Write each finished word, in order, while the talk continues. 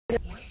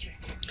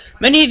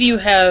Many of you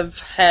have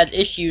had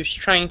issues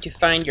trying to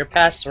find your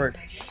password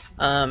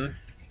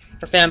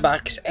for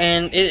Fanbox,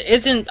 and it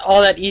isn't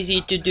all that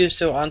easy to do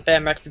so on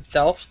Fanbox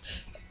itself,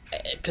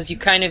 because you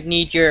kind of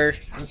need your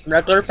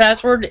regular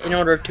password in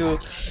order to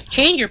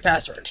change your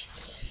password.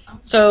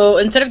 So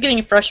instead of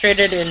getting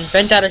frustrated and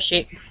bent out of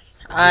shape,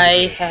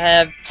 I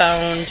have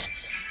found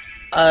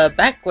a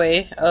back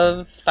way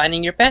of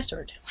finding your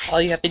password.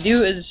 All you have to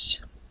do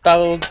is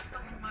follow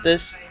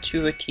this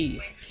to a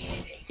T.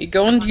 You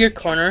go into your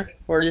corner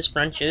where this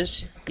branch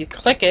is, you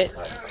click it,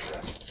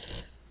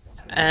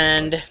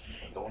 and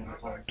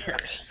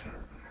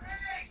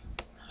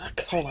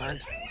hold on.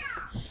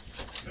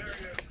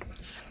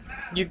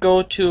 You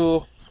go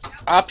to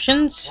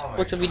options,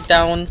 which will be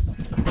down.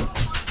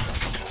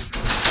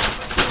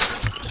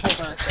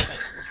 Hold on a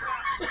second.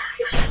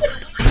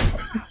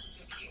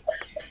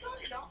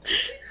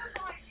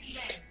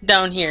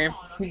 Down here,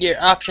 your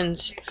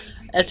options.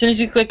 As soon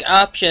as you click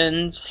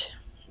options,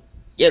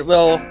 it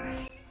will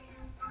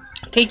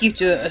take you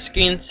to a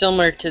screen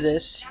similar to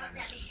this,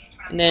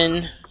 and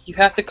then you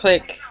have to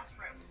click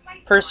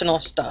personal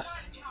stuff.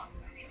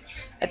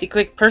 After you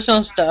click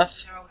personal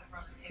stuff,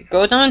 you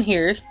go down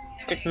here,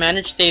 click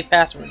manage save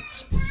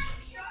passwords.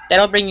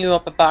 That'll bring you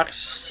up a box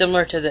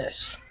similar to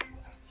this.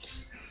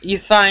 You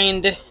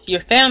find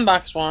your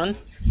Fanbox one,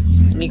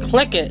 and you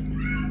click it,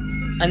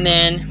 and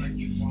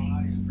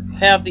then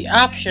have the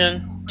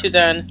option to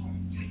then,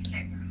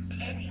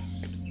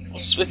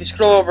 if you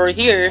scroll over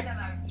here,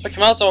 put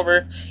your mouse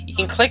over, you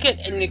can click it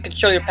and you can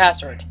show your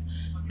password.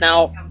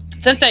 Now,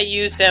 since I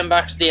use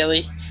Fanbox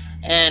daily,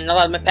 and a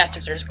lot of my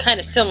passwords are kind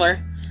of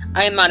similar,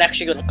 I am not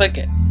actually going to click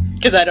it,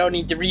 because I don't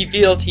need to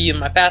reveal to you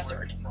my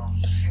password.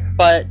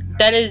 But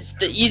that is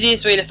the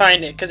easiest way to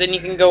find it, because then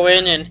you can go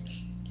in and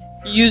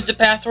use the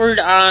password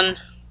on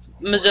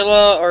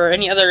Mozilla or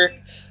any other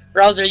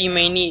browser you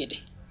may need.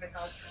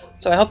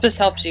 So I hope this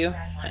helps you,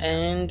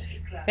 and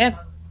yeah,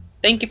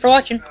 thank you for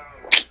watching.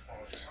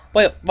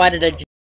 Wait, why did I